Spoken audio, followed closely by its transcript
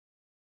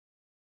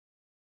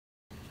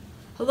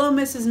Hello,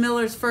 Mrs.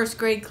 Miller's first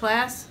grade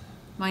class.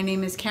 My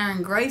name is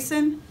Karen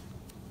Grayson.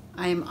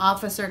 I am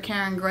Officer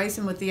Karen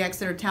Grayson with the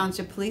Exeter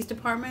Township Police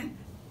Department.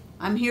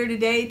 I'm here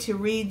today to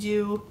read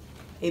you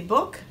a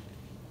book,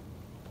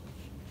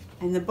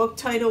 and the book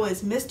title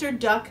is Mr.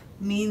 Duck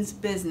Means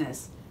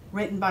Business,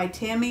 written by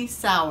Tammy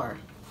Sauer.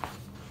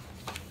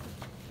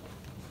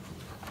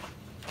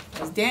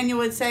 As Daniel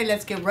would say,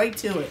 let's get right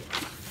to it.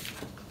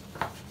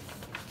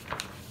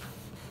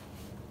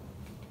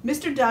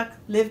 Mr. Duck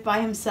lived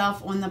by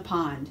himself on the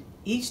pond.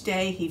 Each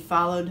day he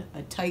followed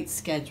a tight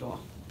schedule.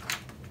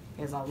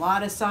 There's a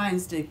lot of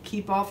signs to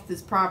keep off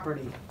this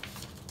property.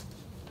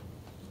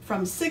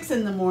 From 6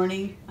 in the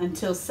morning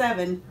until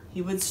 7,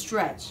 he would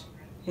stretch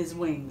his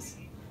wings.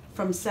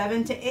 From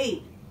 7 to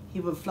 8, he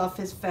would fluff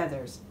his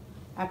feathers.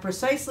 At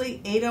precisely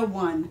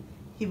 8:01,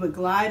 he would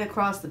glide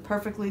across the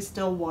perfectly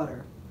still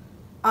water.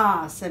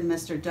 "Ah," said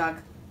Mr.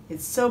 Duck,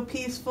 "it's so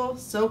peaceful,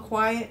 so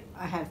quiet,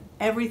 I have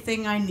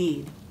everything I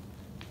need."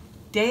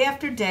 Day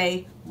after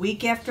day,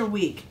 week after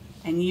week,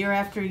 and year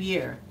after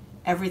year,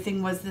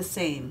 everything was the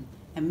same,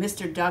 and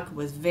Mr. Duck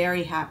was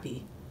very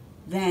happy.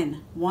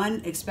 Then,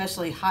 one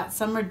especially hot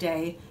summer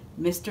day,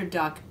 Mr.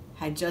 Duck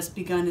had just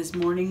begun his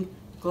morning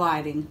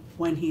gliding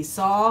when he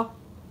saw,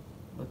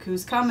 look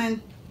who's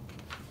coming,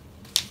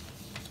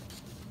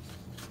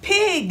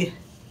 Pig!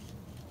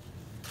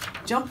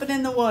 Jumping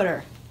in the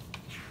water.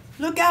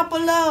 "Look out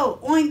below!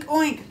 Oink,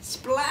 oink!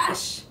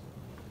 Splash!"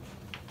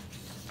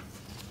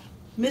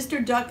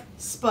 Mr. Duck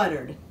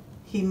sputtered.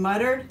 He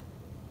muttered.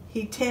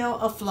 He tail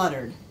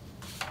a-fluttered.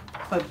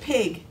 But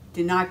Pig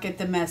did not get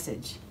the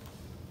message.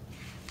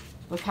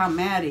 Look how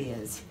mad he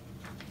is.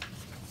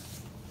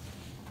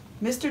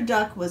 Mr.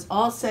 Duck was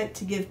all set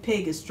to give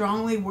Pig a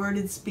strongly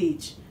worded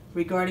speech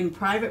regarding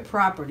private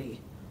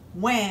property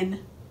when,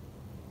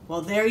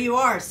 "Well, there you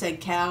are,"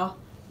 said Cow.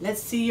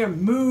 "Let's see your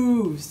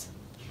moves,"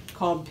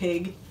 called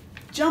Pig.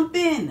 "Jump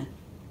in."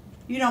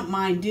 "You don't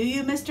mind, do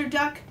you, Mr.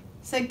 Duck?"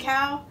 said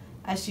Cow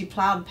as she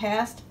plowed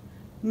past.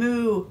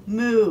 "Moo,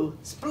 moo,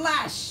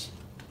 splash!"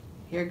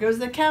 Here goes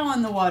the cow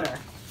in the water.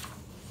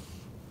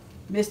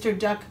 Mr.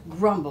 Duck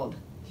grumbled.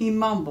 He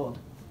mumbled.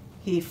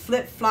 He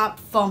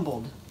flip-flop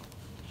fumbled.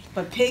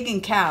 But Pig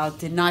and Cow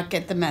did not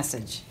get the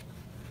message.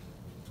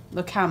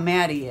 Look how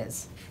mad he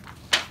is.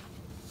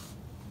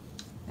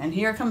 And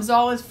here comes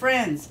all his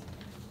friends.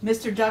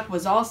 Mr. Duck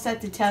was all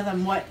set to tell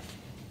them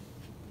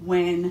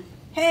when,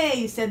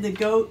 "Hey," said the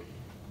goat,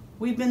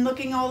 "we've been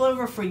looking all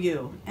over for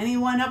you.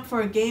 Anyone up for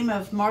a game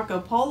of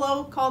Marco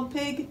Polo?" called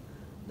Pig.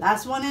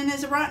 "Last one in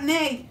is a rotten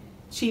egg,"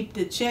 cheeped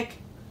the chick.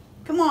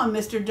 "Come on,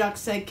 Mr. Duck,"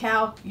 said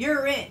Cow,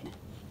 "you're it."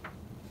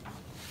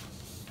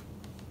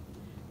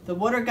 The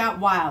water got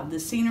wild, the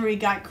scenery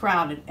got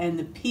crowded, and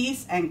the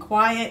peace and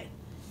quiet,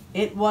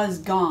 it was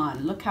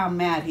gone. Look how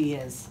mad he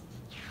is.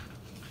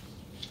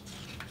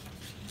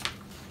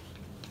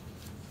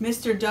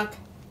 Mr. Duck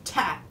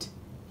tapped.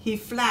 He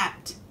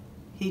flapped.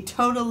 He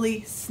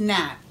totally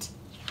snapped.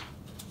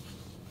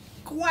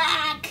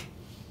 Quack!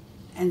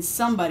 And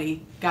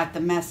somebody got the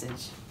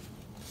message.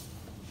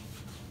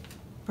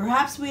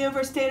 "Perhaps we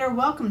overstayed our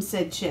welcome,"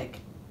 said Chick.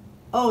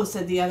 "Oh,"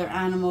 said the other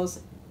animals.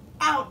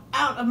 "Out,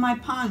 out of my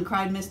pond,"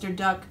 cried Mr.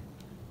 Duck.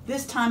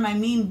 "This time I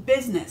mean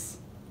business."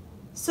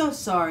 "So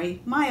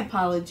sorry. My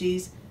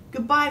apologies.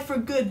 Goodbye for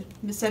good,"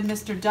 said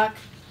Mr. Duck.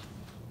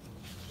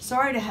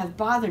 "Sorry to have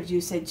bothered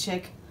you," said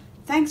Chick.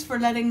 "Thanks for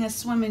letting us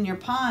swim in your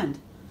pond.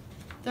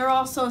 They're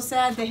all so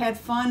sad they had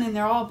fun and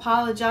they're all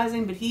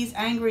apologizing, but he's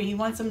angry. He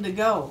wants them to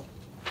go."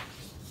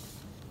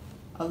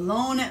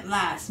 Alone at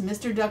last,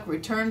 Mr. Duck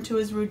returned to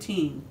his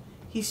routine.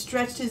 He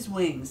stretched his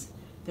wings.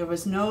 There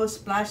was no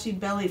splashy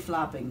belly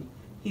flopping.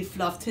 He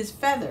fluffed his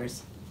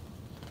feathers.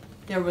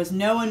 There was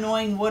no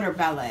annoying water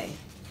ballet.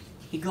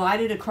 He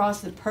glided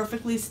across the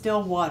perfectly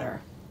still water.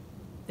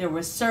 There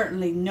was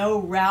certainly no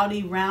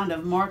rowdy round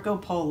of Marco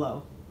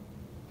Polo.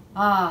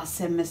 "Ah,"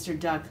 said Mr.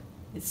 Duck,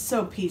 "it's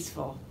so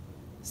peaceful,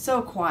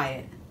 so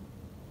quiet,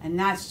 and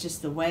that's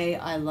just the way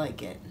I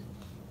like it."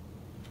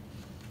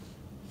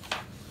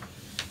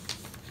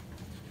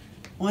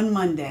 On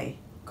Monday,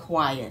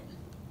 quiet.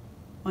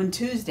 On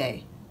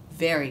Tuesday,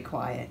 very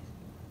quiet.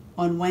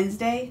 On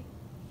Wednesday,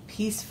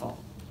 peaceful.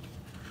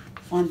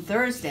 On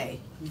Thursday,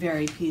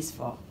 very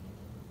peaceful.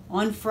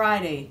 On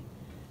Friday,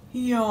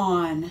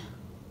 yawn.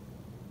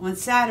 On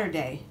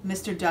Saturday,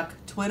 Mr. Duck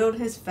twiddled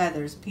his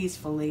feathers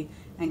peacefully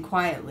and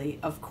quietly,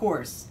 of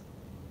course.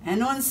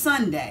 And on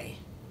Sunday,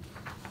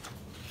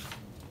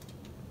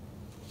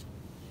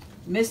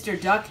 Mr.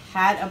 Duck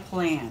had a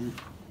plan.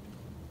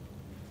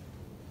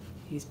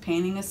 He's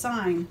painting a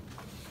sign.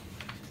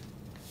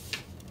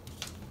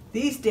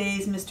 These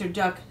days, Mr.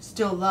 Duck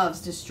still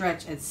loves to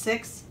stretch at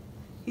 6.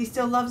 He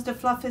still loves to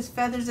fluff his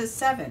feathers at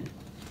 7.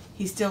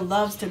 He still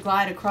loves to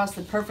glide across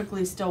the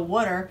perfectly still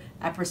water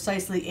at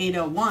precisely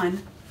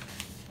 8:01.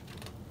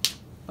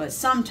 But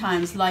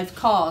sometimes life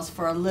calls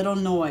for a little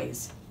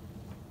noise.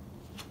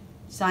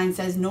 Sign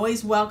says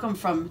noise welcome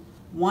from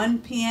 1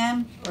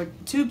 p.m. or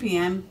 2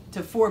 p.m.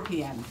 to 4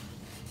 p.m.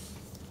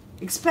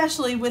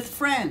 especially with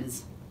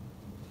friends.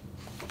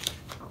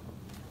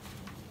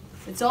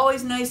 It's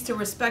always nice to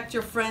respect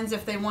your friends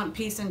if they want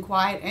peace and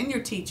quiet, and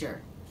your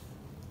teacher.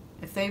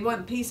 If they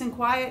want peace and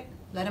quiet,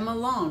 let them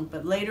alone.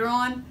 But later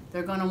on,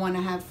 they're going to want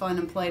to have fun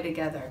and play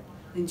together.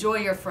 Enjoy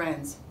your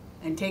friends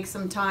and take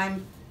some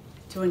time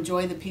to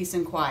enjoy the peace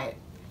and quiet.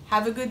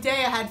 Have a good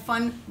day. I had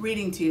fun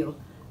reading to you.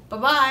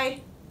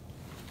 Bye-bye.